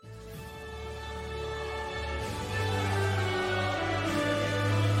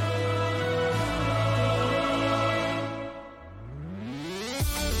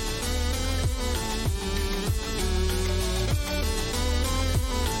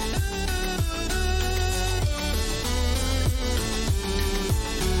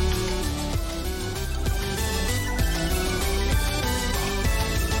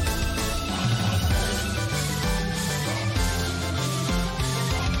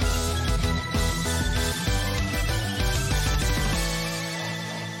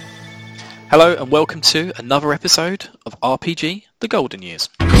Hello and welcome to another episode of RPG The Golden Years.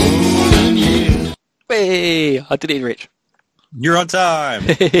 Hey, I did it, Rich. You're on time.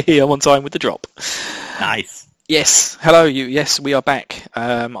 I'm on time with the drop. Nice. Yes, hello you. Yes, we are back.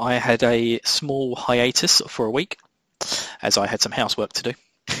 I had a small hiatus for a week as I had some housework to do.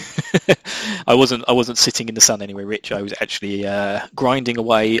 I wasn't sitting in the sun anyway, Rich. I was actually grinding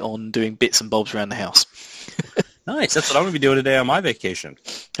away on doing bits and bobs around the house. Nice. That's what I'm going to be doing today on my vacation.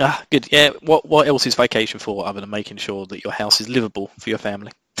 Ah, good. Yeah. What else is vacation for other than making sure that your house is livable for your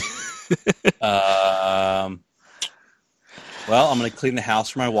family? Well, I'm going to clean the house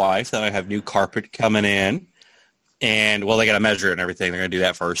for my wife. Then I have new carpet coming in. And, well, they got to measure it and everything. They're going to do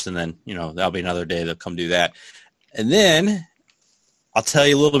that first. And then, that'll be another day they'll come do that. And then I'll tell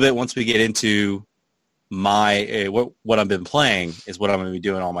you a little bit once we get into my what I've been playing is what I'm going to be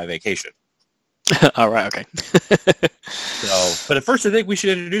doing on my vacation. All right, okay. But at first I think we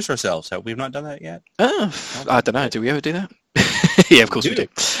should introduce ourselves. Have we not done that yet? I don't know. Do we ever do that? Yeah, of course we do.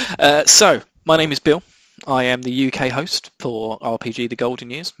 So, my name is Bill. I am the UK host for RPG The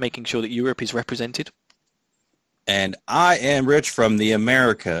Golden Years, making sure that Europe is represented. And I am Rich from the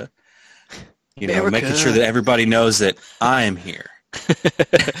America. Making sure that everybody knows that I am here.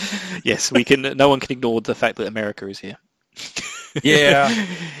 Yes, no one can ignore the fact that America is here. Yeah.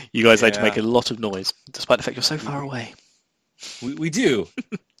 You guys had to make a lot of noise, despite the fact you're so far away. We do.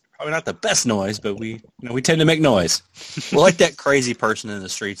 Probably not the best noise, but we tend to make noise. We're like that crazy person in the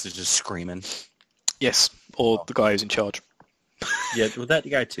streets that's just screaming. Yes, or the guy who's in charge. Yeah, well, that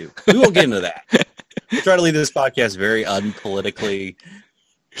guy too. We won't get into that. We try to leave this podcast very unpolitically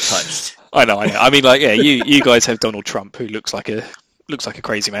touched. I know. I mean, you guys have Donald Trump, who looks like a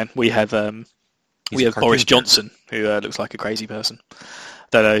crazy man. We have Boris Johnson, who looks like a crazy person.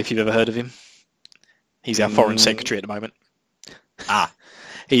 Don't know if you've ever heard of him. He's our foreign secretary at the moment.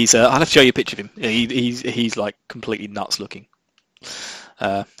 He's. I'll have to show you a picture of him. He's like completely nuts looking.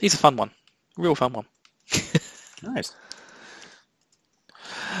 He's a fun one, real fun one. Nice.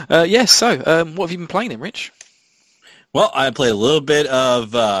 Yes. So, what have you been playing, then, Rich? Well, I played a little bit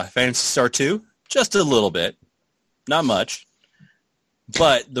of Phantasy Star 2, just a little bit, not much.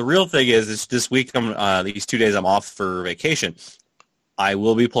 But the real thing is this week, these 2 days I'm off for vacation, I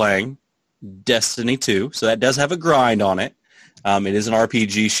will be playing Destiny 2. So that does have a grind on it. It is an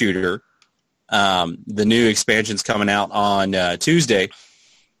RPG shooter. The new expansion's coming out on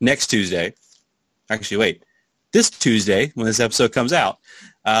next Tuesday. Actually, wait, this Tuesday when this episode comes out.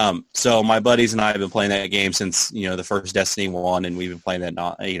 So my buddies and I have been playing that game since, the first Destiny 1, and we've been playing that,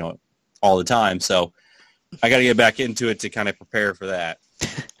 all the time. So I got to get back into it to kind of prepare for that.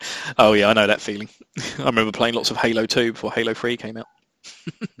 Oh, yeah, I know that feeling. I remember playing lots of Halo 2 before Halo 3 came out.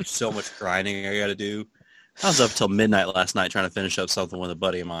 There's so much grinding I got to do. I was up till midnight last night trying to finish up something with a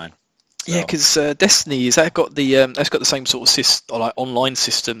buddy of mine. So. Yeah, because Destiny, that's got the same sort of online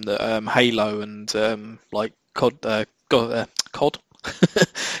system that Halo and COD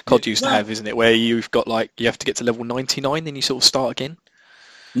COD used to have, isn't it? Where you've got you have to get to level 99, then you sort of start again.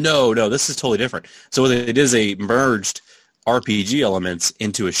 No, this is totally different. So what it is, a merged RPG elements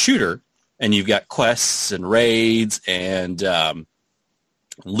into a shooter, and you've got quests and raids and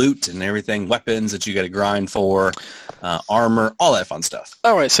loot and everything, weapons that you got to grind for, armor, all that fun stuff.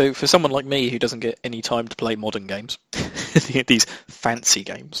 All right, so for someone like me who doesn't get any time to play modern games, these fancy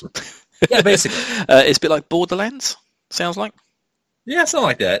games, yeah, basically, it's a bit like Borderlands. Sounds like. Yeah, something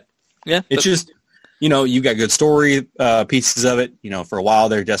like that. Yeah, it's just. You got good story pieces of it. For a while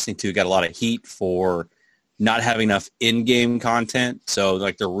there, Destiny 2 got a lot of heat for not having enough in-game content. So,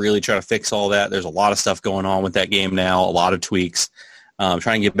 they're really trying to fix all that. There's a lot of stuff going on with that game now, a lot of tweaks.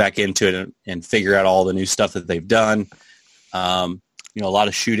 Trying to get back into it and figure out all the new stuff that they've done. A lot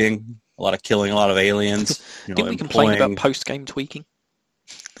of shooting, a lot of killing, a lot of aliens. Didn't we complain about post-game tweaking?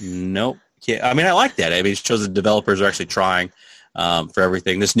 Nope. Yeah, I mean, I like that. I mean, it shows the developers are actually trying for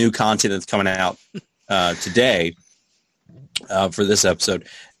everything. This new content that's coming out today for this episode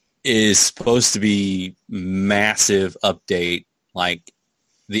is supposed to be massive update. Like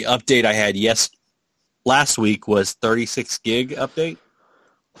the update I had last week was 36 gig update.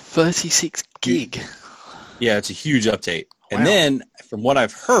 36 gig? Yeah, it's a huge update. Wow. And then from what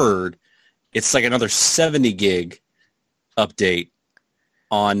I've heard, it's like another 70 gig update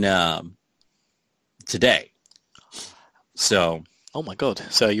on today. So. Oh my God!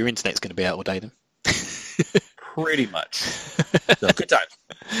 So your internet's going to be out all day then? Pretty much. So good times.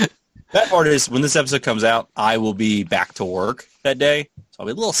 That part is when this episode comes out, I will be back to work that day. So I'll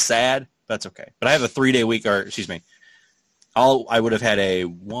be a little sad, but that's okay. But I have a 3-day week, I would have had I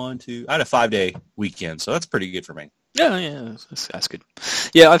had a 5-day weekend, so that's pretty good for me. Yeah, that's good.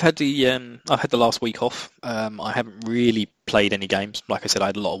 Yeah, I've had the last week off. I haven't really played any games. Like I said, I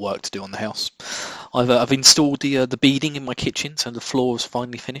had a lot of work to do on the house. I've installed the beading in my kitchen, so the floor is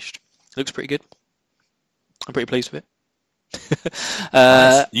finally finished. It looks pretty good. I'm pretty pleased with it.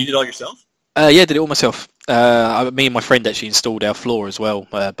 Nice. You did it all yourself? Yeah, did it all myself. Me and my friend actually installed our floor as well,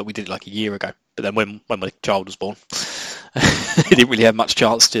 but we did it like a year ago. But then when my child was born, he didn't really have much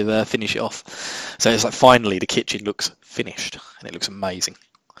chance to finish it off. So it's like finally the kitchen looks finished and it looks amazing.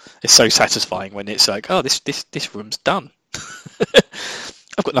 It's so satisfying when it's like, oh, this room's done.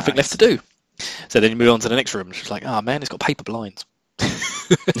 I've got nothing left to do. So then you move on to the next room. It's like, oh man, it's got paper blinds.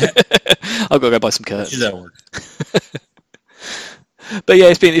 I've got to go buy some curtains. That work. But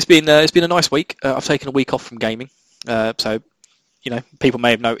yeah, it's been a nice week. I've taken a week off from gaming, so people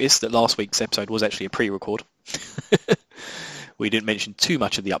may have noticed that last week's episode was actually a pre-record. We didn't mention too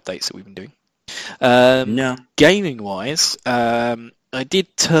much of the updates that we've been doing. No. Gaming-wise, I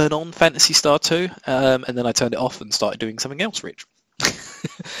did turn on Phantasy Star 2, and then I turned it off and started doing something else, Rich.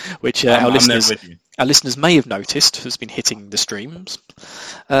 Which our listeners may have noticed has been hitting the streams.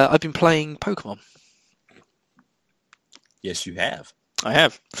 I've been playing Pokemon. Yes, you have. I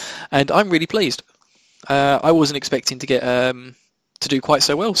have, and I'm really pleased. I wasn't expecting to get to do quite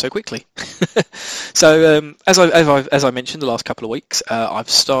so well so quickly. So as I mentioned the last couple of weeks, I'm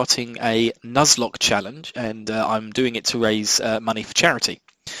starting a Nuzlocke challenge, and I'm doing it to raise money for charity.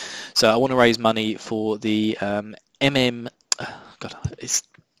 So I want to raise money for the God, it's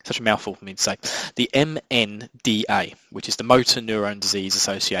such a mouthful for me to say. The MNDA, which is the Motor Neurone Disease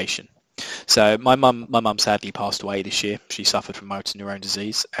Association. So my mum sadly passed away this year. She suffered from motor neurone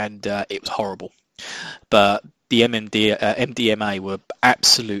disease, and it was horrible. But the MDMA were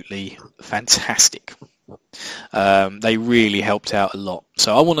absolutely fantastic. They really helped out a lot.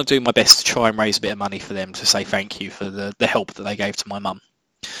 So I want to do my best to try and raise a bit of money for them to say thank you for the help that they gave to my mum.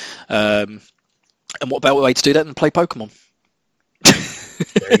 And what better way to do that than play Pokemon?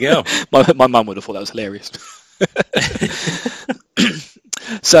 There you go. My mum would have thought that was hilarious.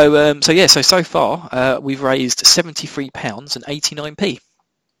 So far we've raised £73.89.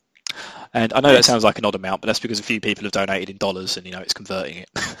 And I know that sounds like an odd amount, but that's because a few people have donated in dollars, and it's converting it.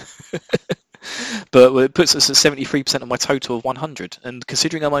 But it puts us at 73% of my total of 100. And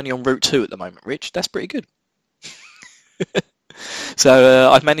considering I'm only on Route 2 at the moment, Rich, that's pretty good.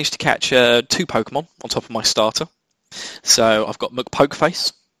 So I've managed to catch 2 Pokemon on top of my starter. So I've got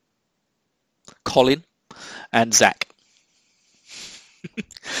McPokeface, Colin, and Zach.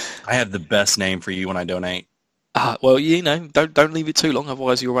 I have the best name for you when I donate. Well, don't leave it too long,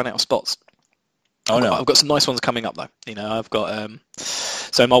 otherwise you'll run out of spots. I've got some nice ones coming up though. I've got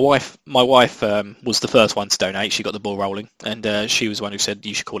so my wife was the first one to donate. She got the ball rolling, and she was the one who said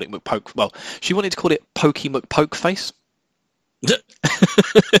you should call it McPoke. Well, she wanted to call it Pokey McPokeface.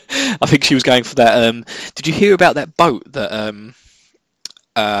 I think she was going for that. Did you hear about that boat that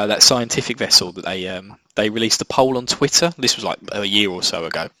that scientific vessel that they released a poll on Twitter? This was like a year or so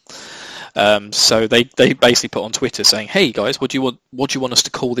ago. So they basically put on Twitter saying, "Hey guys, what do you want us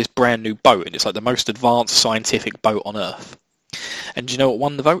to call this brand new boat?" And it's like the most advanced scientific boat on Earth. And do you know what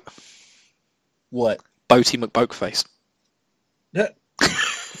won the vote? What? Boaty McBoatface.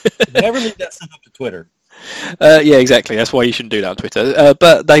 Never leave that stuff up to Twitter. Yeah, exactly. That's why you shouldn't do that on Twitter.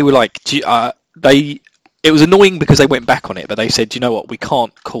 But they were like, it was annoying because they went back on it, but they said, you know what, we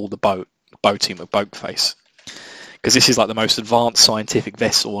can't call the boat Boaty McBoatface because this is like the most advanced scientific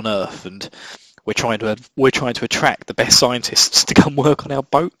vessel on Earth, and we're trying to attract the best scientists to come work on our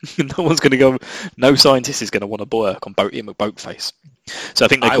boat. No scientist is going to want to work on Boaty McBoatface. So I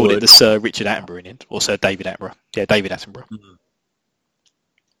think they called it the Sir Richard Attenborough in it, or Sir David Attenborough. Yeah, David Attenborough. Mm-hmm.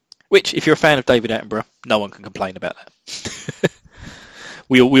 Which, if you're a fan of David Attenborough, no one can complain about that.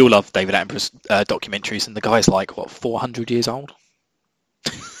 We all love David Attenborough's documentaries, and the guy's like, 400 years old?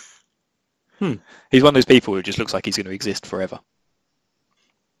 He's one of those people who just looks like he's going to exist forever.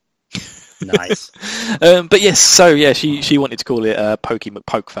 Nice. But yes, so yeah, she wanted to call it Pokey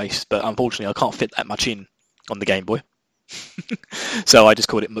McPokeface, but unfortunately I can't fit that much in on the Game Boy. So I just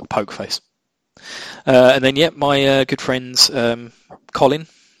called it McPokeface. And then, my good friends Colin,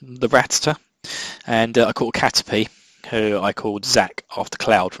 the Rattata, and I called Caterpie, who I called Zach after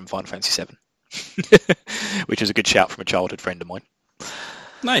Cloud from Final Fantasy VII, which is a good shout from a childhood friend of mine.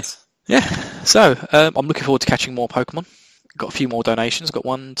 Nice. Yeah, so I'm looking forward to catching more Pokemon. Got a few more donations. Got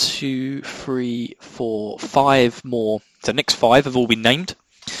 1, 2, 3, 4, 5 more. So the next 5 have all been named.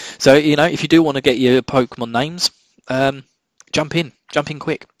 So, if you do want to get your Pokemon names, jump in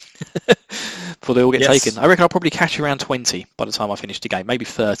quick before they all get taken. I reckon I'll probably catch around 20 by the time I finish the game, maybe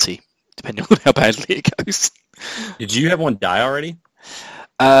 30, depending on how badly it goes. Did you have one die already?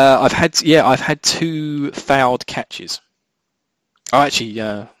 I've had 2 failed catches. Oh, actually,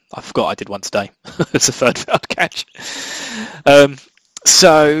 I forgot I did one today. It's a 3rd failed catch.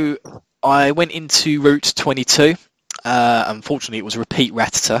 So I went into Route 22. Unfortunately, it was a repeat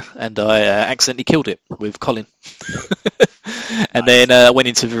Rattata, and I accidentally killed it with Colin. And then I went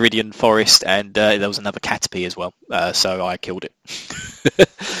into Viridian Forest, and there was another Caterpie as well, so I killed it.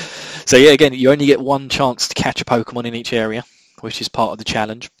 So yeah, again, you only get 1 chance to catch a Pokemon in each area, which is part of the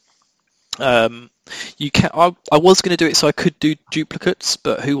challenge. You can. I was going to do it so I could do duplicates,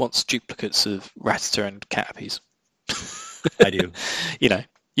 but who wants duplicates of Rattata and Caterpies? I do.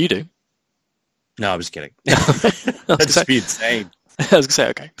 You do. No, I'm just kidding. That'd just be insane. I was going to say,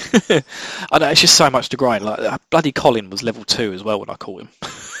 okay. I know, it's just so much to grind. Like, bloody Colin was level 2 as well when I caught him.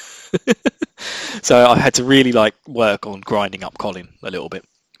 So I had to really work on grinding up Colin a little bit,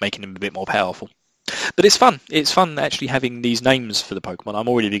 making him a bit more powerful. But it's fun. It's fun actually having these names for the Pokemon. I'm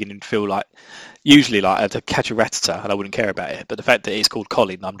already beginning to feel usually I'd catch a Rattata and I wouldn't care about it. But the fact that it's called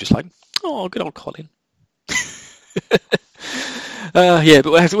Colin, I'm just like, oh, good old Colin. Yeah,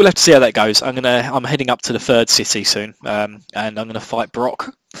 but we'll have to see how that goes. I'm heading up to the 3rd city soon, and I'm gonna fight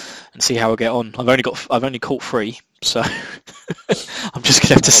Brock and see how I get on. I've only caught 3, so I'm just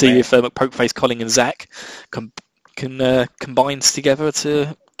gonna have to see if Pokeface, Colin, and Zach can combines together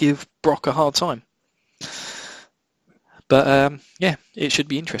to give Brock a hard time. But yeah, it should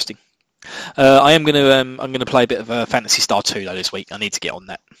be interesting. I'm gonna play a bit of Phantasy Star 2 though this week. I need to get on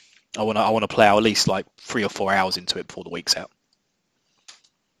that. I wanna play at least 3 or 4 hours into it before the week's out.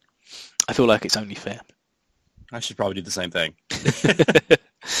 I feel like it's only fair. I should probably do the same thing.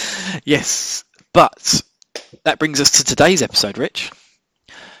 Yes, but that brings us to today's episode, Rich.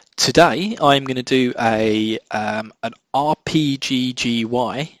 Today I'm going to do an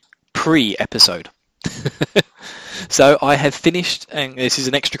RPGGY pre-episode. So I have finished, and this is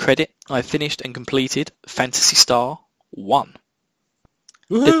an extra credit, I've finished and completed Phantasy Star 1.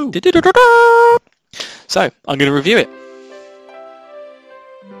 Woohoo! So I'm going to review it.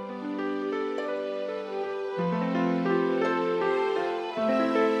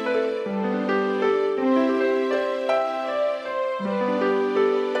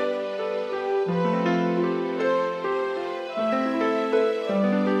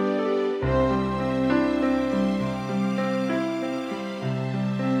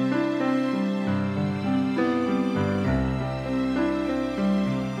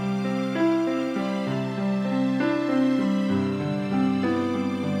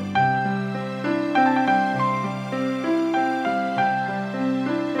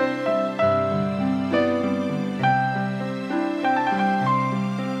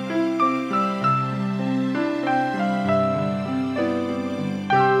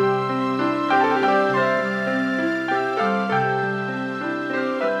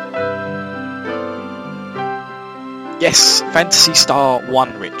 Yes, Phantasy Star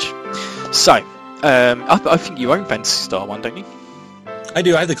 1, Rich. So, I think you own Phantasy Star 1, don't you? I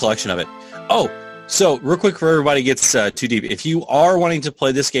do. I have the collection of it. Oh, so real quick for everybody gets too deep. If you are wanting to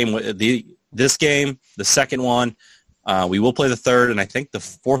play this game, the 2nd one, we will play the 3rd, and I think the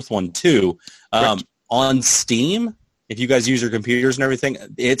 4th one too. On Steam, if you guys use your computers and everything,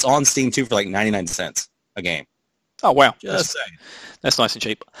 it's on Steam too for 99 cents a game. Oh wow, Just saying. That's nice and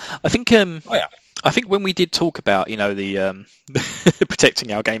cheap. I think. Oh yeah. I think when we did talk about, the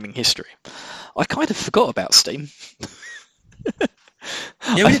protecting our gaming history, I kind of forgot about Steam.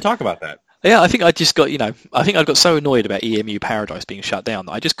 Yeah, we did talk about that. Yeah, I think I just got, I think I got so annoyed about EMU Paradise being shut down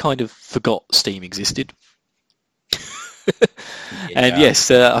that I just kind of forgot Steam existed. And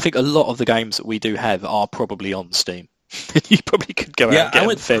yes, I think a lot of the games that we do have are probably on Steam. You probably could go out and get I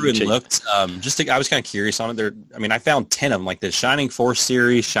went them through and cheap. looked. I was kind of curious on it. I found 10 of them, like the Shining Force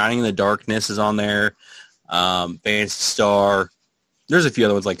series, Shining in the Darkness is on there, Phantasy Star. There's a few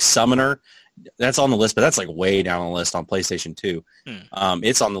other ones like Summoner. That's on the list, but that's way down on the list on PlayStation 2.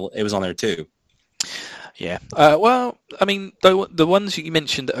 It was on there too. Yeah. Well, the ones you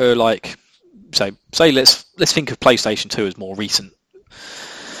mentioned are say let's think of PlayStation 2 as more recent.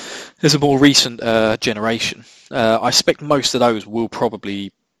 There's a more recent generation. I expect most of those will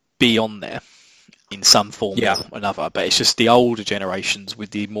probably be on there in some form or another, but it's just the older generations with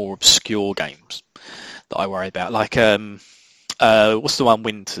the more obscure games that I worry about. What's the one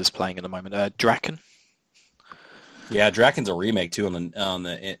Winter's playing at the moment? Draken? Yeah, Draken's a remake too on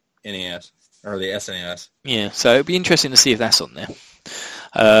the NES or the SNES. Yeah, so it'd be interesting to see if that's on there.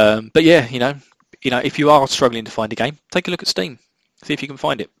 But yeah, if you are struggling to find a game, take a look at Steam. See if you can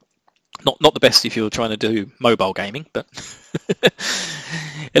find it. Not the best if you're trying to do mobile gaming, but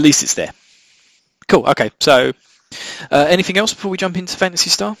At least it's there. Cool. Okay. So, anything else before we jump into Phantasy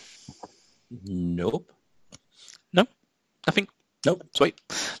Star? Nope. No. Nothing. Nope. Sweet.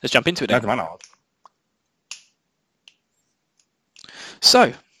 Let's jump into it. Not to my knowledge.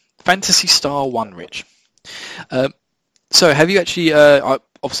 So, Phantasy Star 1, Rich. So, have you actually?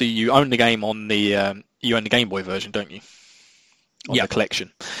 Obviously, you own the game on the you own the Game Boy version, don't you? On the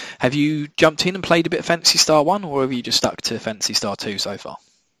collection. Have you jumped in and played a bit of Phantasy Star 1, or have you just stuck to Phantasy Star 2 so far?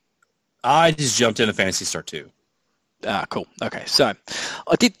 I just jumped into Phantasy Star 2. Ah, cool. Okay, so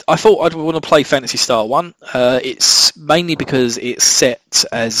I thought I'd want to play Phantasy Star 1. It's mainly because it's set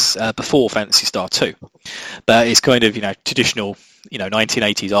as before Phantasy Star 2, but it's kind of traditional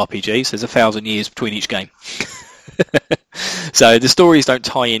 1980s RPGs. There's 1,000 years between each game, so the stories don't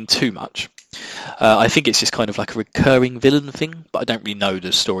tie in too much. I think it's just kind of like a recurring villain thing, but I don't really know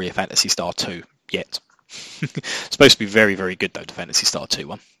the story of Phantasy Star 2 yet. It's supposed to be very, very good though, the Phantasy Star 2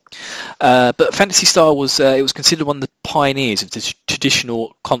 one. But Phantasy Star was considered one of the pioneers of the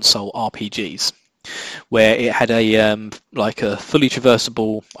traditional console RPGs, where it had a fully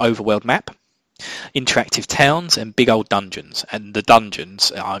traversable overworld map, interactive towns, and big old dungeons. And the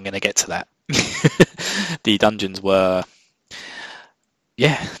dungeons, I'm going to get to that. The dungeons were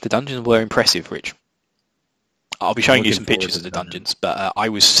impressive, Rich. I'll be showing you some pictures of the dungeons, but I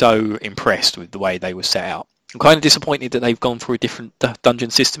was so impressed with the way they were set out. I'm kind of disappointed that they've gone for a different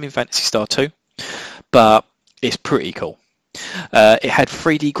dungeon system in Phantasy Star 2, but it's pretty cool. It had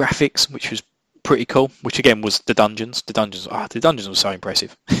 3D graphics, which was pretty cool, which again was the dungeons. The dungeons were so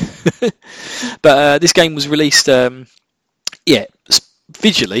impressive. But this game was released,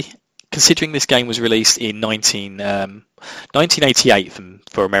 visually, considering this game was released in 1988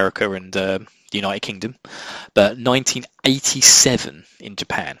 for America and the United Kingdom, but 1987 in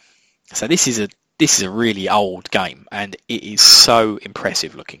Japan. So this is a really old game, and it is so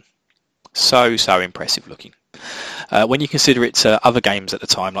impressive looking. So impressive looking. When you consider it to other games at the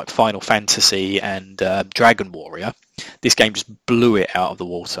time, like Final Fantasy and Dragon Warrior, this game just blew it out of the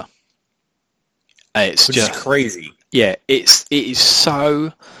water. It's Which is crazy. Yeah, it is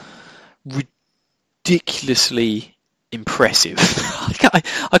so ridiculously impressive.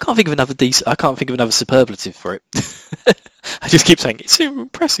 I can't think of another superlative for it. I just keep saying it's so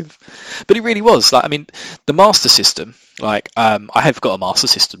impressive, but it really was. The Master System. I have got a Master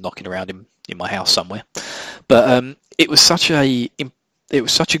System knocking around in my house somewhere, but it was such a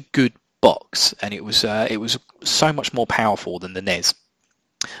good box, and it was so much more powerful than the NES.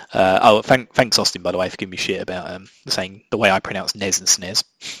 Thanks Austin, by the way, for giving me shit about saying the way I pronounce NES and SNES.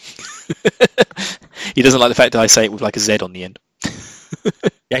 He doesn't like the fact that I say it with like a Z on the end.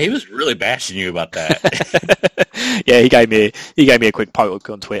 Yeah, he was really bashing you about that. Yeah, he gave me a quick poke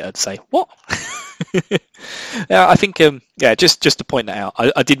on Twitter to say what. Yeah, I think just to point that out,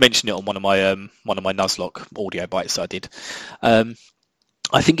 I did mention it on one of my Nuzlocke audio bites that I did.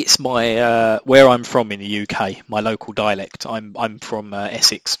 I think it's my where I'm from in the UK, my local dialect. I'm from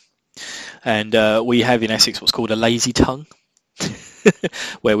Essex, and we have in Essex what's called a lazy tongue,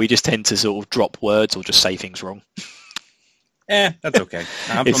 where we just tend to sort of drop words or just say things wrong. That's okay.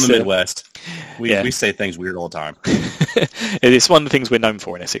 I'm from the Midwest. We say things weird all the time. It's one of the things we're known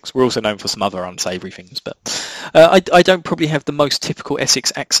for in Essex. We're also known for some other unsavoury things, but I don't probably have the most typical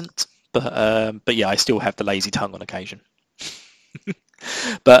Essex accent, but yeah, I still have the lazy tongue on occasion.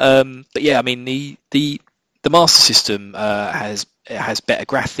 But yeah, I mean the Master System has better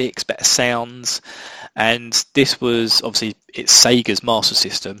graphics, better sounds, and this was obviously it's Sega's Master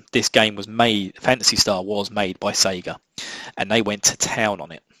System. This game was made, Phantasy Star was made by Sega, and they went to town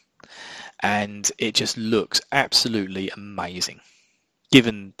on it, and it just looks absolutely amazing.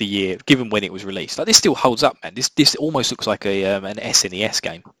 Given the year, given when it was released, this still holds up, man. This almost looks like an SNES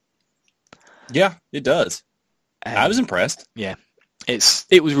game. Yeah, it does. And I was impressed. Yeah.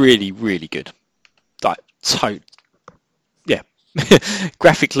 It was really, really good. Yeah.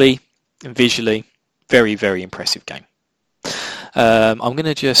 Graphically and visually, very, very impressive game. I'm going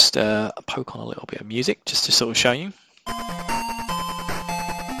to just poke on a little bit of music just to sort of show you.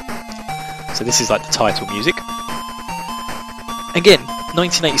 So this is like the title music. Again,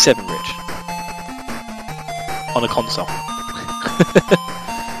 1987, Rich. On a console.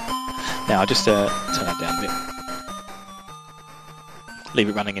 Now, I'll just turn that down a bit. Leave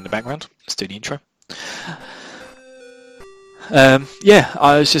it running in the background. Let's do the intro. Yeah,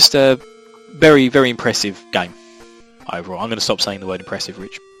 I was just a very, very impressive game overall. I'm going to stop saying the word impressive,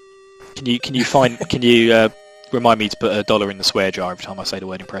 Rich. Can you remind me to put $1 in the swear jar every time I say the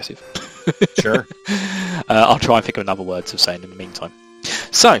word impressive? Sure. I'll try and think of another word to say in the meantime.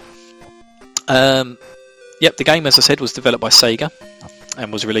 So, yep, the game, as I said, was developed by Sega.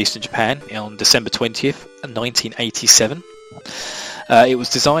 and was released in Japan on December 20th, 1987. It was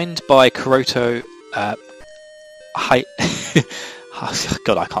designed by Kuroto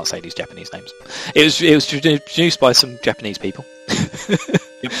God, I can't say these Japanese names. It was produced by some Japanese people.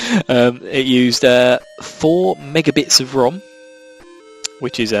 It used 4 megabits of ROM,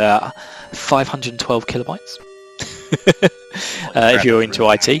 which is 512 kilobytes. If you're into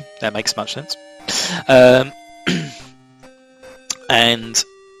IT, that makes much sense. And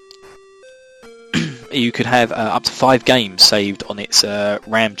you could have up to 5 games saved on its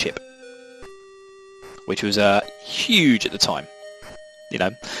RAM chip, which was huge at the time. You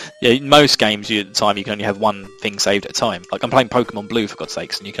know, in most games at the time you can only have one thing saved at a time. Like I'm playing Pokemon Blue for God's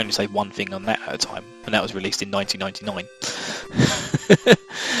sakes, and you can only save one thing on that at a time, and that was released in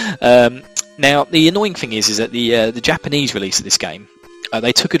 1999. Now the annoying thing is that the Japanese release of this game,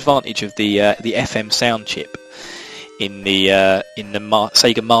 they took advantage of the FM sound chip in the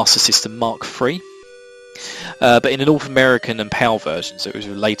Sega Master System Mark III. But in the North American and PAL versions that was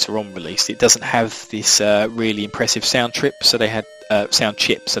later on released, it doesn't have this really impressive sound chip, so they had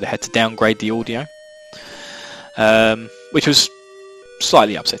to downgrade the audio, which was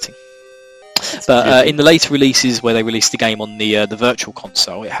slightly upsetting. But in the later releases, where they released the game on the Virtual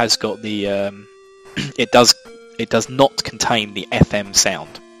Console, it has got the it does not contain the FM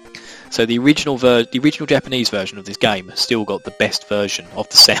sound. So the original Japanese version of this game has still got the best version of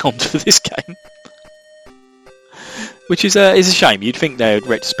the sound for this game. Which is a shame. You'd think they would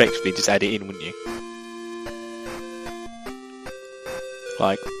retrospectively just add it in, wouldn't you?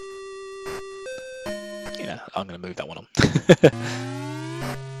 Like, you know, I'm going to move that one on.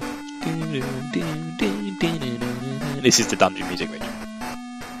 This is the dungeon music, Rich.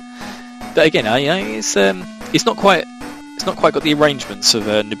 But again, you know, it's not quite got the arrangements of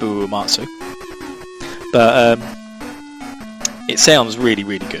Nobuo Uematsu, but it sounds really,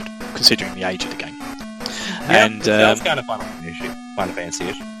 really good considering the age of the game. Yeah, And sounds kind of Final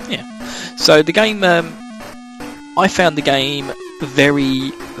Fantasy-ish. Yeah. So the game, I found the game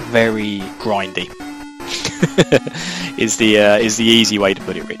very, very grindy. is the easy way to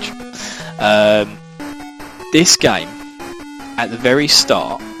put it, Rich. This game, at the very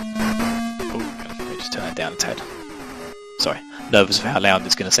start. Oh, let me just turn that down a tad. Sorry, nervous of how loud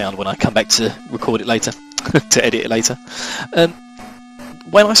it's going to sound when I come back to record it later, to edit it later.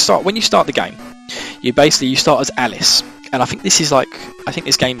 When you start the game, you start as Alice, and I think this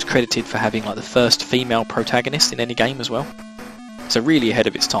game's credited for having like the first female protagonist in any game as well. So really ahead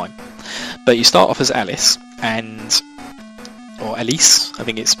of its time. But you start off as Alice, or Alice, I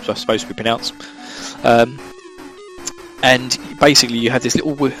think it's supposed to be pronounced. And basically you have this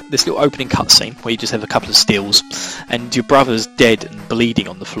little opening cutscene where you just have a couple of stills, and your brother's dead and bleeding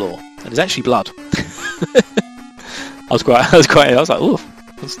on the floor, and there's actually blood. I was like, oh,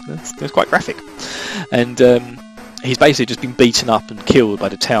 that's quite graphic. And he's basically just been beaten up and killed by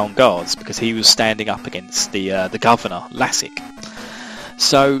the town guards because he was standing up against the governor, Lassic.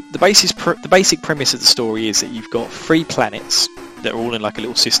 So the basic premise of the story is that you've got 3 planets that are all in like a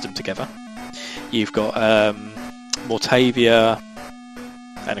little system together. You've got Mortavia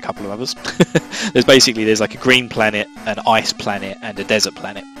and a couple of others. There's like a green planet, an ice planet, and a desert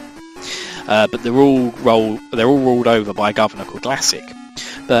planet. But they're all ruled over by a governor called Lassic.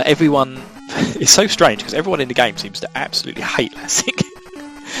 But everyone it's so strange because everyone in the game seems to absolutely hate Lassic.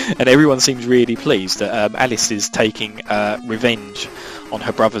 And everyone seems really pleased that Alice is taking revenge on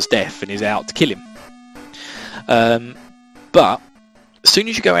her brother's death and is out to kill him. But as soon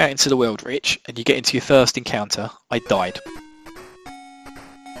as you go out into the world, Rich, and you get into your first encounter, I died.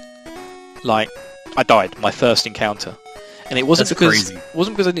 Like, I died, my first encounter. And it wasn't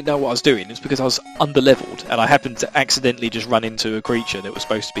because I didn't know what I was doing, it's because I was under-leveled, and I happened to accidentally just run into a creature that was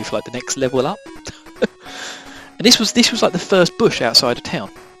supposed to be for like the next level up. And this was like the first bush outside of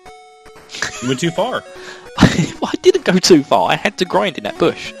town. You went too far. Well, I didn't go too far, I had to grind in that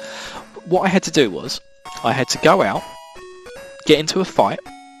bush. What I had to do was, I had to go out, get into a fight,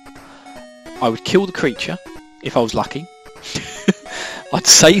 I would kill the creature, if I was lucky, I'd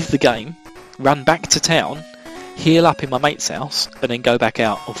save the game, run back to town, heal up in my mate's house, and then go back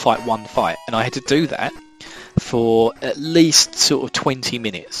out and fight one fight. And I had to do that for at least sort of 20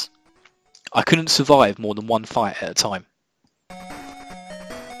 minutes. I couldn't survive more than one fight at a time.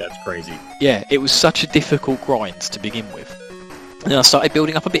 That's crazy. Yeah, it was such a difficult grind to begin with. And then I started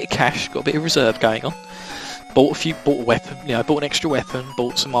building up a bit of cash, got a bit of reserve going on. Bought a weapon, bought an extra weapon,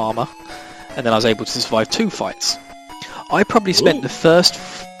 bought some armour, and then I was able to survive 2 fights. I probably spent the first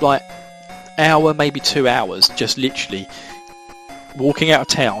hour, maybe 2 hours, just literally walking out of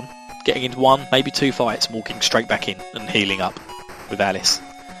town, getting into 1, maybe 2 fights, and walking straight back in and healing up. with Alice.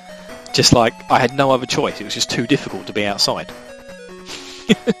 Just like I had no other choice. It was just too difficult to be outside.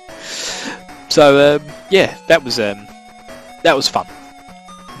 So yeah, that was fun.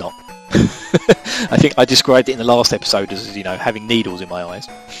 Not. I think I described it in the last episode as, you know, having needles in my eyes.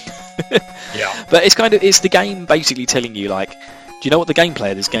 Yeah. But it's the game basically telling you, like, do you know what the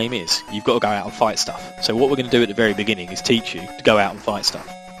gameplay of this game is? You've got to go out and fight stuff. So what we're going to do at the very beginning is teach you to go out and fight stuff.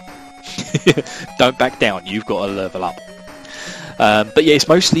 Don't back down. You've got to level up. But yeah, it's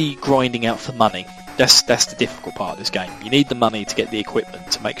mostly grinding out for money. That's the difficult part of this game. You need the money to get the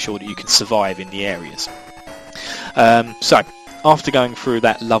equipment to make sure that you can survive in the areas. So after going through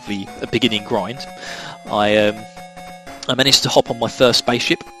that lovely beginning grind, I managed to hop on my first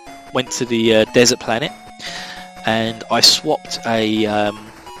spaceship, went to the desert planet, and I swapped a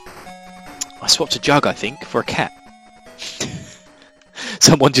jug, I think, for a cat.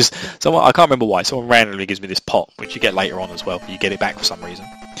 Someone I can't remember why, someone randomly gives me this pot, which you get later on as well. You get it back for some reason.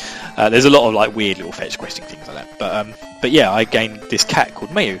 There's a lot of like weird little fetch questing things like that. But yeah, I gained this cat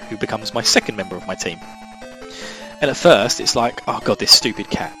called Mayu, who becomes my second member of my team. And at first, it's like, oh god, this stupid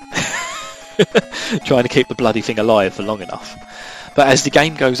cat. Trying to keep the bloody thing alive for long enough. But as the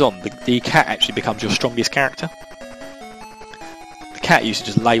game goes on, the cat actually becomes your strongest character. The cat used to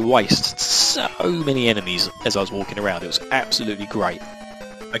just lay waste to so many enemies as I was walking around. It was absolutely great.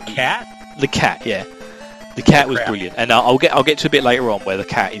 A cat? The cat, yeah. The cat was brilliant, and I'll get to a bit later on where the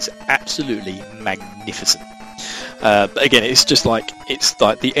cat is absolutely magnificent. But again, it's like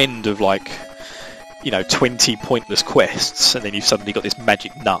the end of, like, you know, 20 pointless quests, and then you've suddenly got this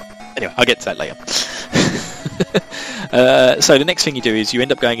magic nut. Anyway, I'll get to that later. So the next thing you do is you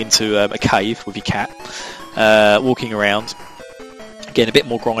end up going into a cave with your cat, walking around, getting a bit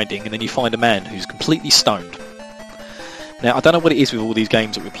more grinding, and then you find a man who's completely stoned. Now, I don't know what it is with all these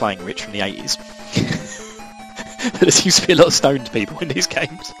games that we're playing, Rich, from the 80s. There seems to be a lot of stoned people in these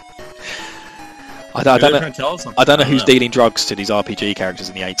games. I don't know who's dealing drugs to these RPG characters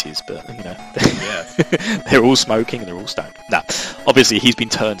in the 80s, but, you know, yeah. They're all smoking and they're all stoned. Now, obviously, he's been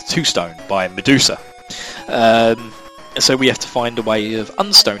turned to stone by Medusa. So we have to find a way of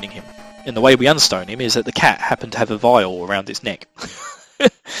unstoning him. And the way we unstone him is that the cat happened to have a vial around its neck.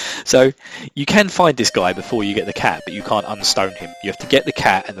 So you can find this guy before you get the cat, but you can't unstone him. You have to get the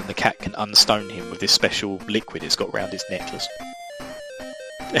cat, and then the cat can unstone him with this special liquid it's got around its necklace.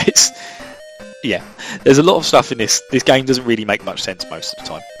 Yeah, there's a lot of stuff in this. This game doesn't really make much sense most of the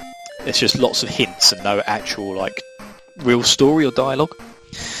time. It's just lots of hints and no actual, like, real story or dialogue.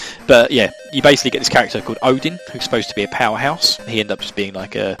 But yeah, you basically get this character called Odin, who's supposed to be a powerhouse. He ended up just being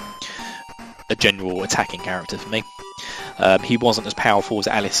like a general attacking character for me. He wasn't as powerful as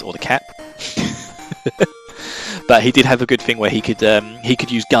Alice or the cat, but he did have a good thing where he could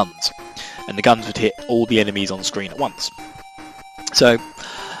use guns, and the guns would hit all the enemies on screen at once. So,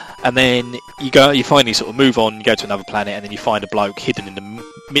 and then you finally sort of move on, you go to another planet, and then you find a bloke hidden in the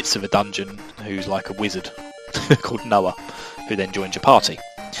midst of a dungeon who's like a wizard called Noah, who then joins your party,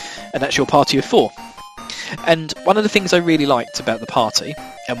 and that's your party of 4. And one of the things I really liked about the party,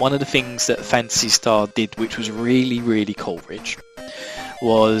 and one of the things that Phantasy Star did, which was really, really cool, Rich,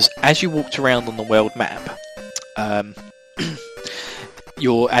 was as you walked around on the world map, as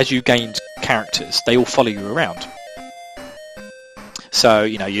you gained characters, they all follow you around. So,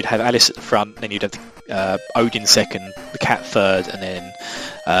 you know, you'd have Alice at the front, then you'd have Odin second, the cat third, and then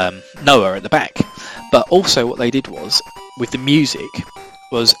Noah at the back. But also what they did was, with the music,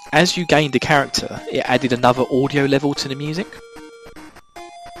 was as you gained a character, it added another audio level to the music.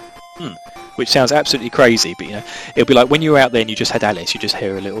 Which sounds absolutely crazy, but, you know, it'll be like when you were out there and you just had Alice, you just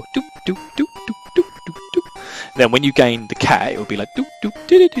hear a little doop doop doop doop doop doop doop. Then when you gained the cat, it would be like doop doop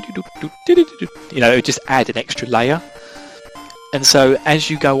doop doop doop doop doop. You know, it would just add an extra layer. And so as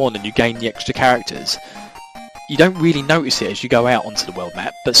you go on and you gain the extra characters, you don't really notice it as you go out onto the world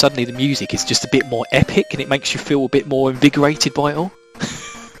map, but suddenly the music is just a bit more epic and it makes you feel a bit more invigorated by it all.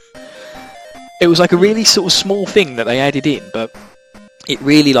 It was like a really sort of small thing that they added in, but it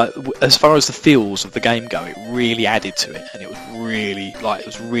really, like, as far as the feels of the game go, it really added to it, and it was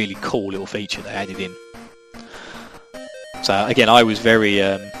really cool little feature they added in. So again, I was very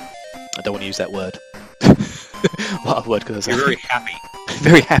I don't want to use that word. What other word could I say? You're very happy.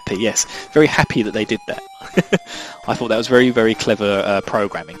 Very happy, yes. Very happy that they did that. I thought that was very, very clever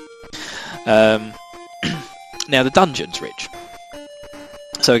programming. Now the dungeons, Rich.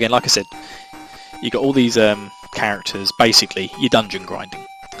 So again, like I said, you got all these characters, basically you're dungeon grinding.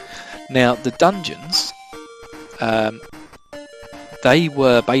 Now the dungeons, they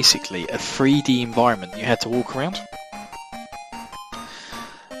were basically a 3D environment you had to walk around.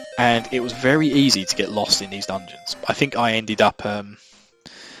 and it was very easy to get lost in these dungeons. I think I ended up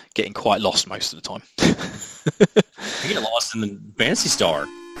getting quite lost most of the time. You get lost in the Phantasy Star.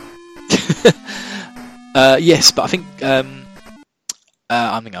 Yes, but I think I'm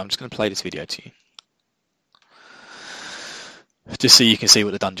just going to play this video to you, just so you can see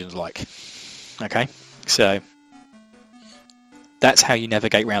what the dungeon's like. Okay, so that's how you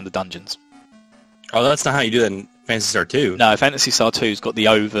navigate around the dungeons. Oh, that's not how you do that in Phantasy Star 2. No, Phantasy Star 2's got the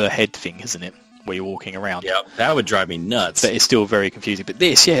overhead thing, isn't it? Where you're walking around. Yeah, that would drive me nuts. But it's still very confusing. But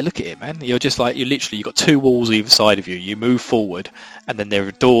this, yeah, look at it, man. You're just like, you've got two walls either side of you. You move forward, and then there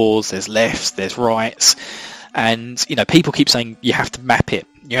are doors, there's lefts, there's rights. And, people keep saying you have to map it.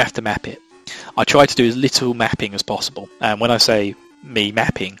 You have to map it. I try to do as little mapping as possible. And when I say me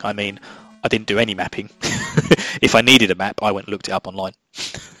mapping, I mean I didn't do any mapping. If I needed a map, I went and looked it up online.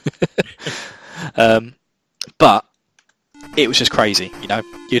 But it was just crazy,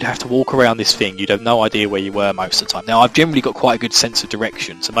 You'd have to walk around this thing. You'd have no idea where you were most of the time. Now, I've generally got quite a good sense of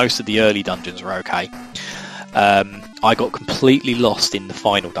direction, so most of the early dungeons were okay. I got completely lost in the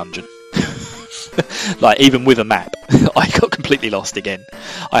final dungeon. Like, even with a map, I got completely lost again.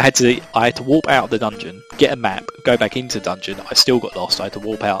 I had to warp out of the dungeon, get a map, go back into the dungeon. I still got lost. I had to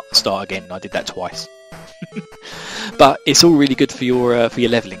warp out and start again, and I did that twice. But it's all really good for your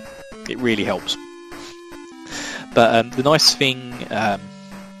leveling. It really helps. But the nice thing, but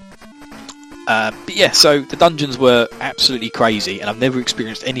yeah, so the dungeons were absolutely crazy, and I've never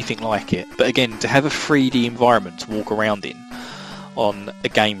experienced anything like it. But again, to have a 3D environment to walk around in on a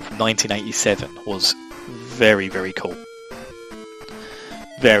game from 1987 was very, very cool.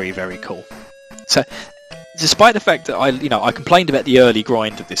 Very, very cool. So, despite the fact that I complained about the early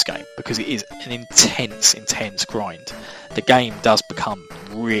grind of this game, because it is an intense grind, the game does become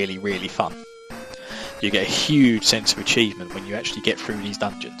really, really fun. You get a huge sense of achievement when you actually get through these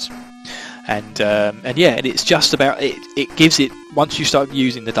dungeons, and it's just about it. It gives it, once you start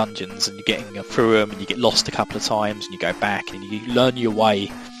using the dungeons and you're getting through them, and you get lost a couple of times, and you go back and you learn your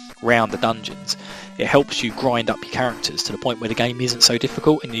way around the dungeons. It helps you grind up your characters to the point where the game isn't so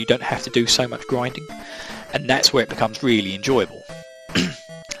difficult, and you don't have to do so much grinding, and that's where it becomes really enjoyable.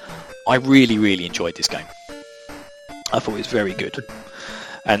 I really, really enjoyed this game. I thought it was very good.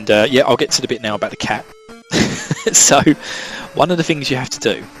 And I'll get to the bit now about the cat. So, one of the things you have to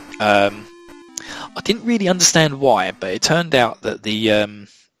do, I didn't really understand why, but it turned out that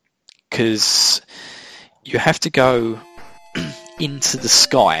because you have to go into the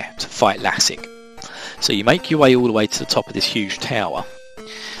sky to fight Lassic. So you make your way all the way to the top of this huge tower,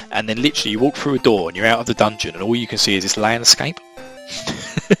 and then literally you walk through a door and you're out of the dungeon, and all you can see is this landscape.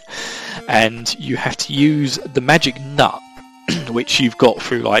 And you have to use the magic nut, which you've got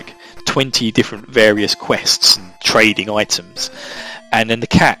through like 20 different various quests and trading items, and then the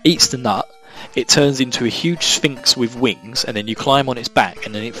cat eats the nut. It turns into a huge sphinx with wings, and then you climb on its back,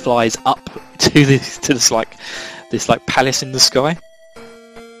 and then it flies up to this palace in the sky.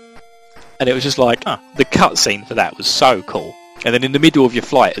 And it was just like, the cutscene for that was so cool. And then in the middle of your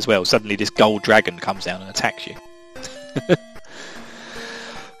flight as well, suddenly this gold dragon comes down and attacks you.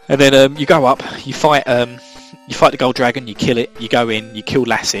 And then you go up, you fight the gold dragon, you kill it, you go in, you kill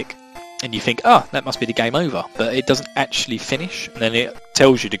Lassic, and you think, that must be the game over. But it doesn't actually finish, and then it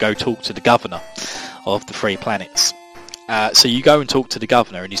tells you to go talk to the governor of the 3 planets. So you go and talk to the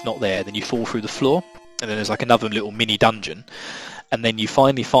governor, and he's not there. Then you fall through the floor, and then there's like another little mini dungeon, and then you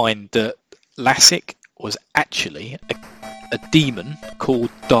finally find that Lassic was actually a demon called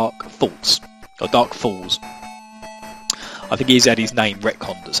Dark Falls, or Dark Falls. I think he's had his name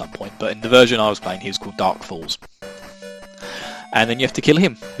retconned at some point, but in the version I was playing, he was called Dark Falls. And then you have to kill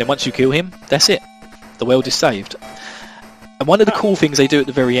him. Then once you kill him, that's it. The world is saved. And one of the cool things they do at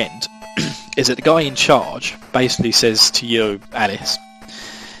the very end is that the guy in charge basically says to you, Alice,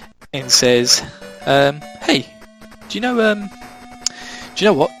 and says, "Hey, do you know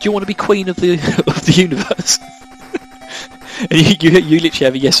what? Do you want to be queen of the of the universe?" And you literally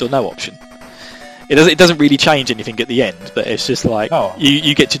have a yes or no option. It doesn't really change anything at the end, but it's just like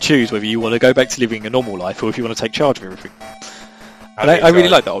you get to choose whether you want to go back to living a normal life or if you want to take charge of everything. And I really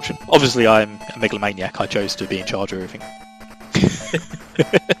like that option. Obviously, I'm a megalomaniac. I chose to be in charge of everything.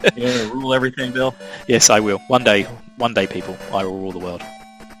 Yeah, rule everything, Bill. Yes, I will. One day, people, I will rule the world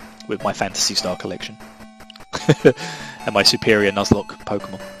with my Phantasy Star collection and my superior Nuzlocke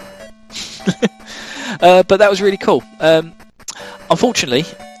Pokemon. But that was really cool. Unfortunately,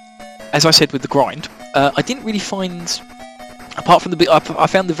 as I said with the grind, I didn't really find, apart from I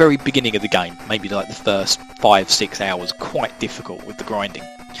found the very beginning of the game, maybe like the first 5-6 hours, quite difficult with the grinding.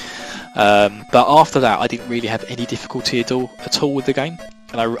 But after that, I didn't really have any difficulty at all with the game.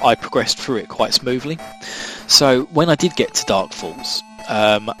 and I progressed through it quite smoothly. So when I did get to Dark Falls,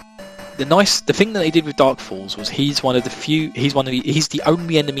 the thing that they did with Dark Falls was he's the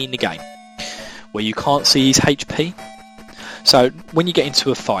only enemy in the game where you can't see his HP. So when you get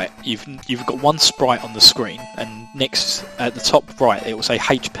into a fight, you've got one sprite on the screen, and next at the top right it will say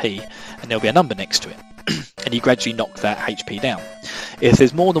HP, and there'll be a number next to it, and you gradually knock that HP down. If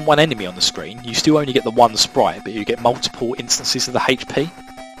there's more than one enemy on the screen, you still only get the one sprite, but you get multiple instances of the HP.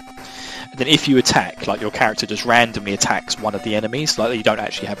 And then if you attack, like your character just randomly attacks one of the enemies, like you don't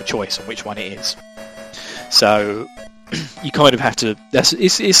actually have a choice on which one it is. So you kind of have to.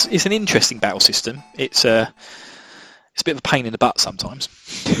 It's an interesting battle system. It's a bit of a pain in the butt sometimes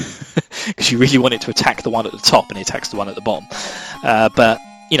because you really want it to attack the one at the top and it attacks the one at the bottom. But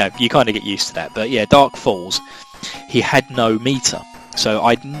you kind of get used to that. But yeah, Dark Falls, he had no meter, so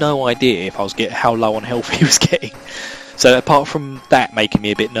I had no idea if I was how low on health he was getting. So apart from that making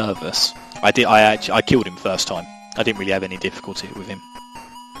me a bit nervous, I killed him first time. I didn't really have any difficulty with him.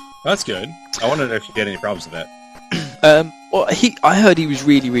 That's good. I wondered if you had any problems with that. Well, I heard he was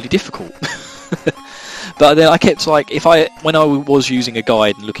really, really difficult. But then I kept when I was using a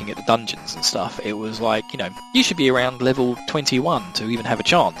guide and looking at the dungeons and stuff, it was like, you should be around level 21 to even have a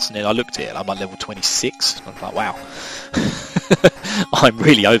chance. And then I looked at it and I'm like level 26. And I'm like, wow, I'm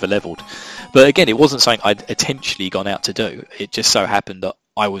really over leveled. But again, it wasn't something I'd intentionally gone out to do. It just so happened that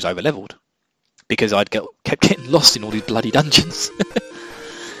I was over leveled because I'd kept getting lost in all these bloody dungeons.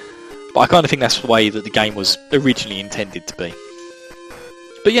 But I kind of think that's the way that the game was originally intended to be.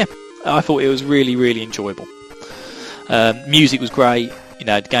 But yeah, I thought it was really, really enjoyable. Music was great. The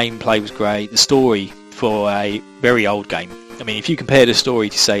gameplay was great. The story for a very old game. I mean, if you compare the story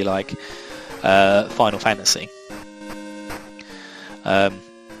to say like Final Fantasy.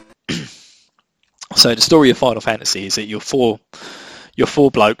 So the story of Final Fantasy is that you're four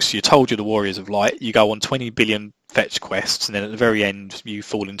blokes. You're told you're the Warriors of Light. You go on 20 billion fetch quests, and then at the very end you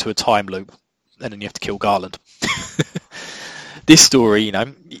fall into a time loop, and then you have to kill Garland. This story,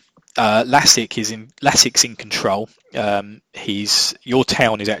 Lassic's in control. Your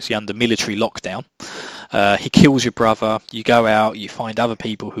town is actually under military lockdown. He kills your brother. You go out, you find other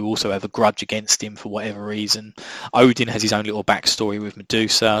people who also have a grudge against him for whatever reason. Odin has his own little backstory with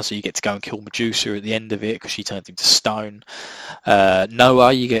Medusa, so you get to go and kill Medusa at the end of it because she turns into stone.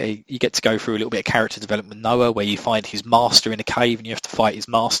 Noah, you get to go through a little bit of character development with Noah, where you find his master in a cave and you have to fight his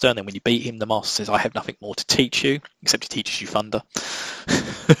master, and then when you beat him, the master says, "I have nothing more to teach you," except he teaches you thunder.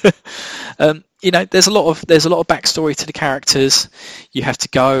 There's a lot of backstory to the characters. You have to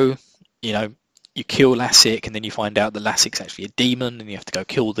go, you kill Lassic, and then you find out that Lassic's actually a demon, and you have to go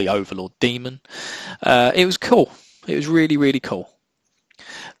kill the Overlord demon. It was cool. It was really, really cool.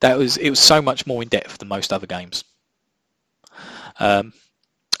 It was so much more in depth than most other games, and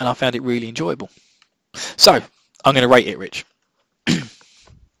I found it really enjoyable. So I'm going to rate it, Rich. Are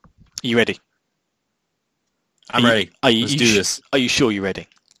you ready? I'm ready. Let's do this. Are you sure you're ready?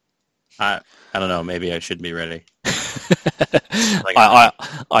 I don't know. Maybe I shouldn't be ready. I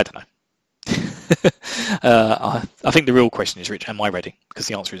don't know. I think the real question is, Rich, am I ready? Because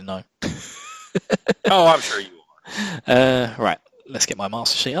the answer is no. Oh, I'm sure you are. Right, let's get my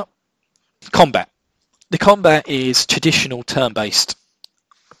master sheet up. Combat. The combat is traditional turn-based.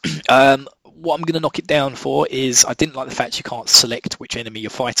 What I'm going to knock it down for is I didn't like the fact you can't select which enemy you're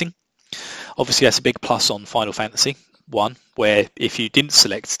fighting. Obviously, that's a big plus on Final Fantasy 1, where if you didn't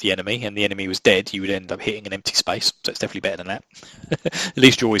select the enemy and the enemy was dead, you would end up hitting an empty space. So it's definitely better than that. At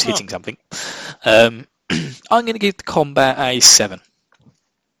least you're always hitting something. I'm going to give the combat a 7.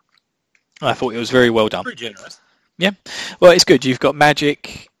 I thought it was very well done. Pretty generous. Yeah. Well, it's good. You've got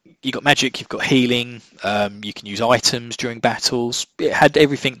magic, you've got healing, you can use items during battles. It had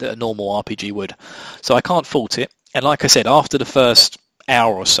everything that a normal RPG would. So I can't fault it. And like I said, after the first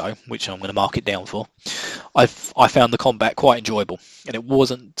hour or so, which I'm going to mark it down for, I found the combat quite enjoyable, and it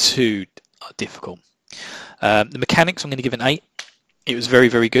wasn't too difficult. The mechanics, I'm going to give an 8. It was very,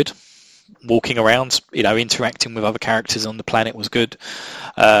 very good. Walking around, interacting with other characters on the planet was good.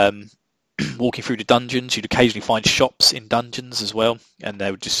 Walking through the dungeons, you'd occasionally find shops in dungeons as well, and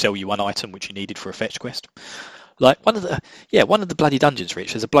they would just sell you one item which you needed for a fetch quest. Like one of the bloody dungeons,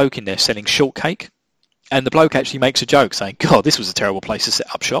 Rich, there's a bloke in there selling shortcake. And the bloke actually makes a joke saying, "God, this was a terrible place to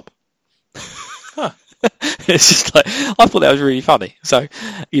set up shop." Huh. It's just like, I thought that was really funny. So,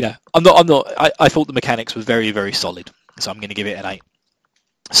 I thought the mechanics were very, very solid. So I'm going to give it an 8.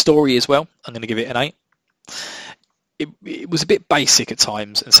 Story as well, I'm going to give it an 8. It was a bit basic at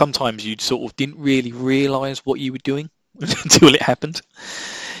times, and sometimes you sort of didn't really realise what you were doing until it happened.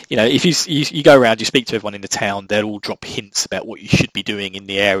 if you go around, you speak to everyone in the town, they'll all drop hints about what you should be doing in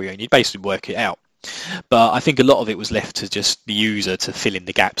the area, and you basically work it out. But I think a lot of it was left to just the user to fill in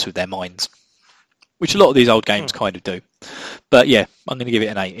the gaps with their minds, which a lot of these old games kind of do. But yeah, I'm going to give it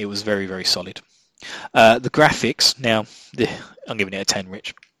an 8. It was very, very solid. The graphics, now, I'm giving it a 10,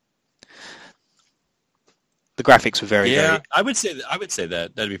 Rich. The graphics were very, very... I would say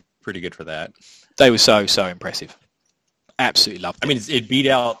that. That'd be pretty good for that. They were so, so impressive. Absolutely loved it. I mean, it beat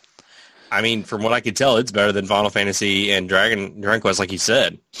out... I mean, from what I could tell, it's better than Final Fantasy and Dragon Quest, like you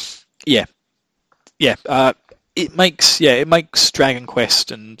said. Yeah. Yeah. It makes Dragon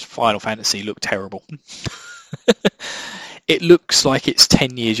Quest and Final Fantasy look terrible. It looks like it's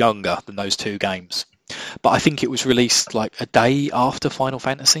 10 years younger than those two games. But I think it was released like a day after Final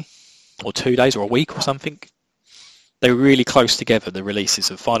Fantasy, or 2 days, or a week or something. They were really close together, the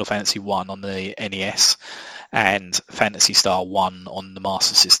releases of Final Fantasy 1 on the NES and Phantasy Star 1 on the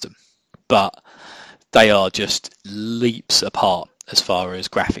Master System. But they are just leaps apart as far as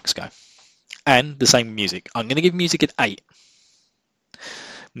graphics go. And the same music. I'm going to give music an 8.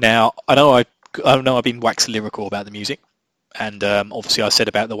 Now, I know I've been waxing lyrical about the music. And obviously I said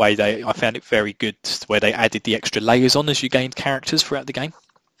about the way I found it very good, where they added the extra layers on as you gained characters throughout the game.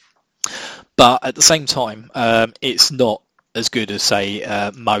 But at the same time, it's not as good as, say,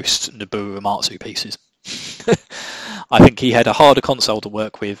 most Nobuo Uematsu pieces. I think he had a harder console to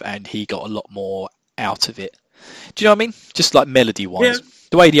work with, and he got a lot more out of it. Do you know what I mean? Just like melody-wise. Yeah.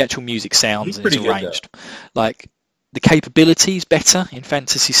 The way the actual music sounds and is arranged. Like, the capability is better in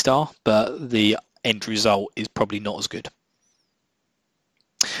Phantasy Star, but the end result is probably not as good.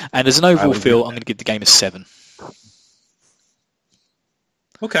 And as an overall feel, I'm going to give the game a 7.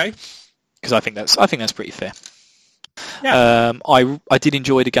 Okay. Because I think that's pretty fair. Yeah. I did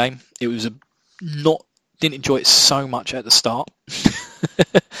enjoy the game. It was didn't enjoy it so much at the start.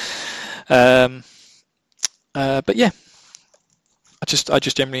 But yeah, I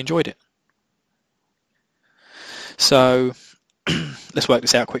just generally enjoyed it. So let's work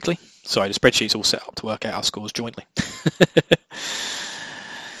this out quickly. Sorry, the spreadsheet's all set up to work out our scores jointly.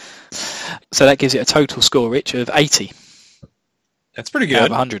 So that gives it a total score, Rich, of 80. That's pretty good. Out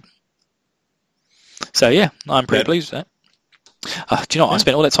of 100. So yeah, I'm pretty pleased with that. Do you know what? I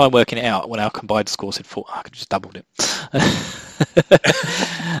spent all that time working it out when our combined scores had 4. I could just doubled it.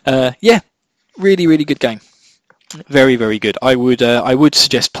 Yeah, really, really good game. Very, very good. I would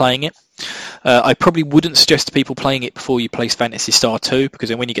suggest playing it. I probably wouldn't suggest people playing it before you play Phantasy Star 2, because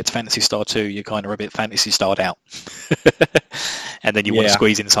then when you get to Phantasy Star 2, you're kind of a bit Phantasy Starred out. And then you want to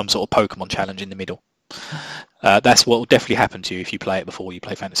squeeze in some sort of Pokemon challenge in the middle. That's what will definitely happen to you if you play it before you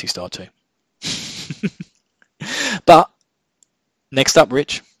play Phantasy Star 2. But next up,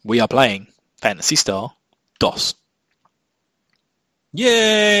 Rich, we are playing Phantasy Star DOS.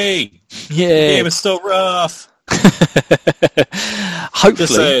 Yay! Yeah, the game is so rough.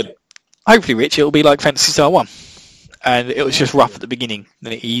 Hopefully, Rich, it'll be like Phantasy Star 1, and it was just rough at the beginning,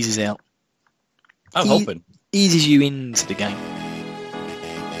 then it eases out. I'm hoping. Eases you into the game.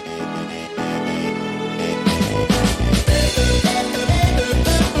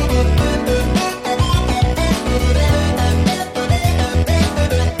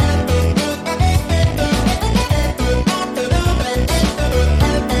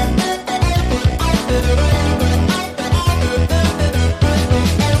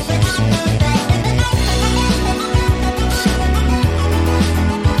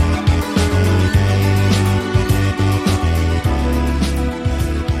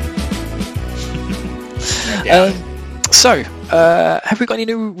 Have we got any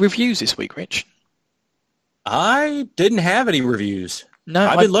new reviews this week, Rich? I didn't have any reviews. No,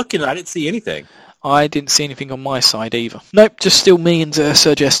 I've been looking. I didn't see anything. I didn't see anything on my side either. Nope, just still me and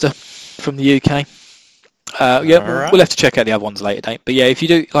Sir Jester from the UK. We'll have to check out the other ones later date. But yeah, if you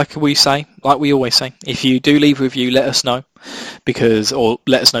do, like we always say, if you do leave a review, let us know, or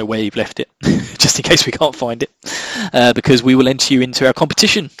let us know where you've left it, just in case we can't find it, because we will enter you into our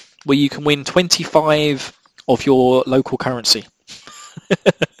competition where you can win 25 of your local currency.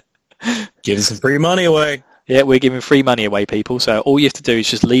 Giving some free money away. Yeah, we're giving free money away, people. So all you have to do is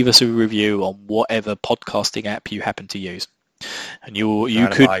just leave us a review on whatever podcasting app you happen to use, and you'll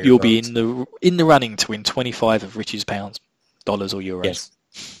be in the running to win 25 of Rich's pounds, dollars or euros, yes,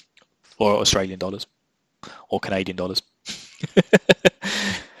 or Australian dollars, or Canadian dollars,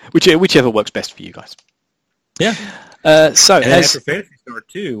 whichever works best for you guys. Yeah. So after Phantasy Star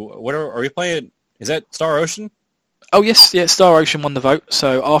 2, what are we playing? Is that Star Ocean? Oh yes, yeah. Star Ocean won the vote.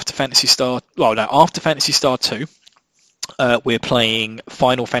 So after Phantasy Star 2, we're playing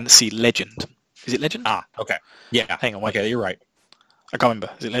Final Fantasy Legend. Is it Legend? Ah, okay. Yeah. Hang on, wait. Okay, you're right. I can't remember.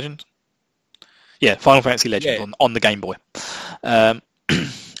 Is it Legend? Yeah, Final Fantasy Legend on the Game Boy.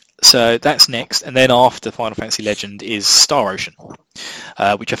 So that's next, and then after Final Fantasy Legend is Star Ocean,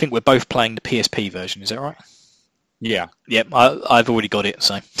 which I think we're both playing the PSP version. Is that right? Yeah. Yep, I've already got it,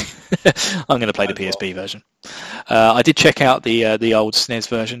 so I'm going to play the PSP version. I did check out the old SNES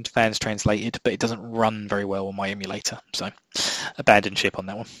version, fans translated, but it doesn't run very well on my emulator, so abandoned ship on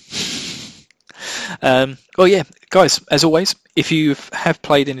that one. Well, yeah, guys, as always, if you have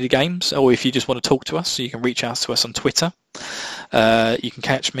played any of the games, or if you just want to talk to us, so you can reach out to us on Twitter. You can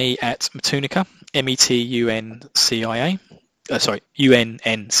catch me at Metunica, METUNCIA. Sorry,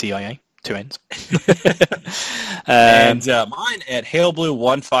 UNNCIA, 2 N's. And mine at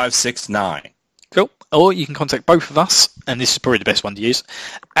HaleBlue1569. Cool. Or you can contact both of us, and this is probably the best one to use,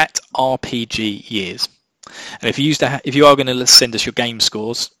 at RPG Years. And if you are going to send us your game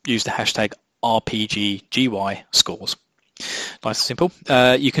scores, use the hashtag RPGGY scores. Nice and simple.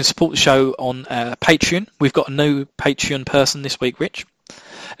 You can support the show on Patreon. We've got a new Patreon person this week, Rich.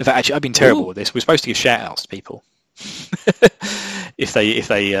 In fact, actually, I've been terrible with this. We're supposed to give shout-outs to people if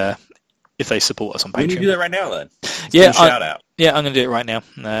they support us on Patreon. We need to do that right now, then. Yeah, shout out. Yeah, I'm going to do it right now.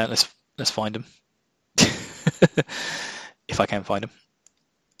 Let's find them. If I can find them.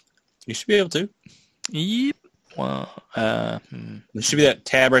 You should be able to. Yep. Well, there should be that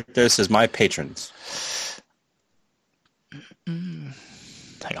tab right there that says My Patrons. Hang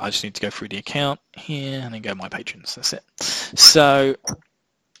on, I just need to go through the account here and then go My Patrons. That's it. So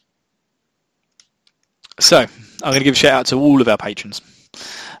I'm going to give a shout out to all of our patrons,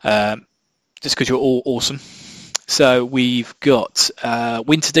 just because you're all awesome. So we've got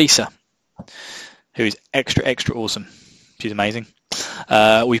Winter Disa, who is extra awesome. She's amazing.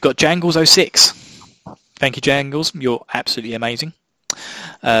 We've got Jangles06. Thank you, Jangles. You're absolutely amazing.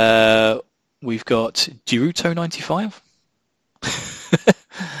 We've got Jiruto95.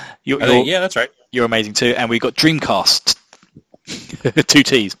 Yeah, that's right. You're amazing too. And we've got Dreamcast. 2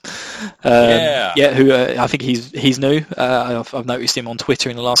 T's. Yeah, who I think he's new. I've noticed him on Twitter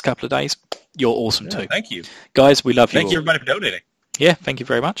in the last couple of days. You're awesome too. Thank you. Guys, we love you. Thank you, everybody, for donating. Yeah, thank you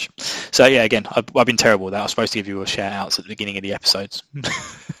very much. So yeah, again, I've been terrible with that. I was supposed to give you a shout outs at the beginning of the episodes.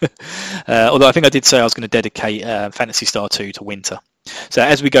 Although I think I did say I was going to dedicate Phantasy Star 2 to Winter. So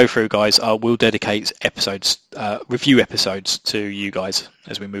as we go through, guys, I will dedicate episodes, review episodes to you guys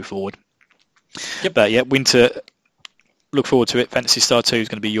as we move forward. Yep. But yeah, Winter, look forward to it. Phantasy Star 2 is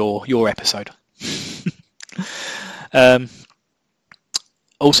going to be your episode.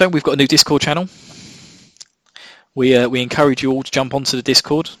 Also, we've got a new Discord channel. We encourage you all to jump onto the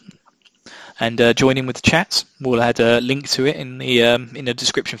Discord and join in with the chats. We'll add a link to it in the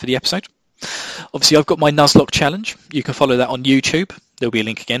description for the episode. Obviously, I've got my Nuzlocke challenge. You can follow that on YouTube. There'll be a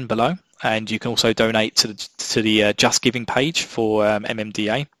link again below, and you can also donate to the Just Giving page for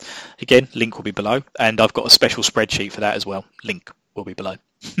MMDA. Again, link will be below, and I've got a special spreadsheet for that as well. Link will be below.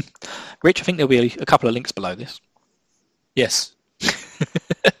 Rich, I think there'll be a couple of links below this. Yes.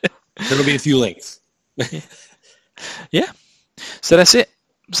 There'll be a few links. Yeah. So that's it.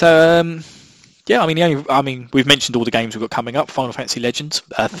 So yeah, I mean, we've mentioned all the games we've got coming up. Final Fantasy Legends,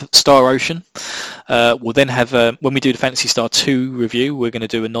 Star Ocean. We'll then have when we do the Phantasy Star 2 review, we're going to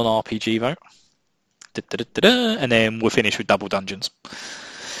do a non-RPG vote, and then we'll finish with Double Dungeons.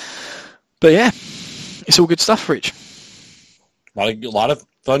 But yeah, it's all good stuff, Rich. A lot of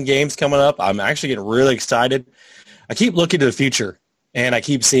fun games coming up. I'm actually getting really excited. I keep looking to the future, and I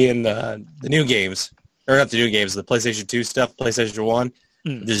keep seeing the new games. Or not the new games, the PlayStation 2 stuff, PlayStation 1.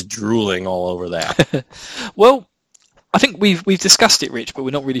 Just drooling all over that. Well, I think we've discussed it, Rich, but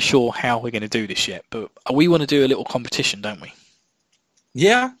we're not really sure how we're going to do this yet. But we want to do a little competition, don't we?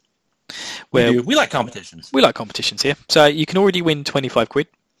 Yeah. We do. We like competitions. We like competitions here. So you can already win 25 quid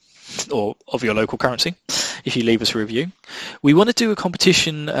or of your local currency if you leave us a review. We want to do a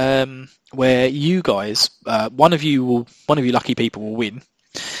competition where you guys, one of you lucky people will win,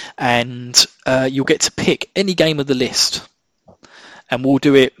 and you'll get to pick any game of the list. And we'll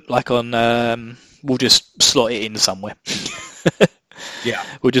do it like on, we'll just slot it in somewhere. Yeah.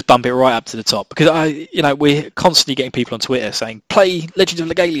 We'll just bump it right up to the top. Because, we're constantly getting people on Twitter saying, play Legends of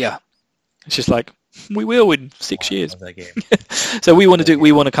Legalia. It's just like, we will in 6 years. That game. So we want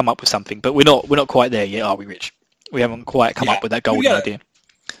to come up with something, but we're not quite there yet, are we, Rich? We haven't quite come up with that golden idea.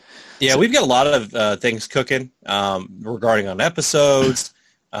 Yeah, we've got a lot of things cooking regarding on episodes.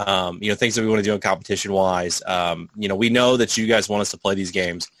 Things that we want to do competition-wise. We know that you guys want us to play these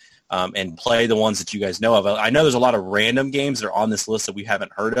games and play the ones that you guys know of. I know there's a lot of random games that are on this list that we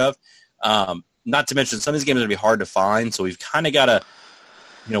haven't heard of. Not to mention, some of these games are going to be hard to find, so we've kind of got to,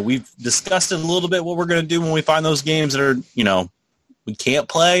 we've discussed it a little bit what we're going to do when we find those games that are, we can't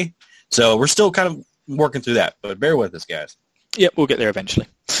play. So we're still kind of working through that, but bear with us, guys. Yep, we'll get there eventually.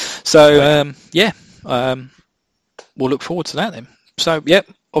 So, we'll look forward to that then. So, yep,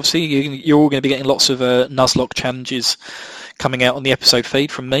 obviously you're all going to be getting lots of Nuzlocke challenges coming out on the episode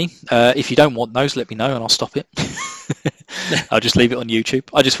feed from me. If you don't want those, let me know and I'll stop it. I'll just leave it on YouTube.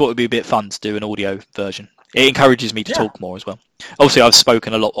 I just thought it would be a bit fun to do an audio version. It encourages me to talk more as well. Obviously, I've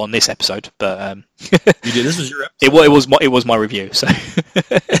spoken a lot on this episode, but you did. This was your episode. It was my review. So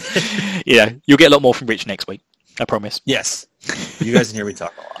you'll get a lot more from Rich next week. I promise. Yes, you guys can hear me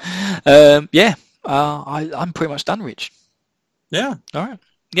talk a lot. I'm pretty much done, Rich. Yeah. All right.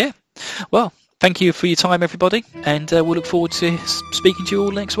 Yeah. Well, thank you for your time, everybody, and we'll look forward to speaking to you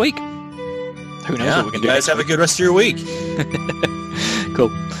all next week. Who knows what we're going to do? You guys have a good rest of your week.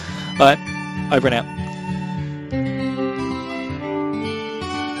 Cool. All right. Over and out.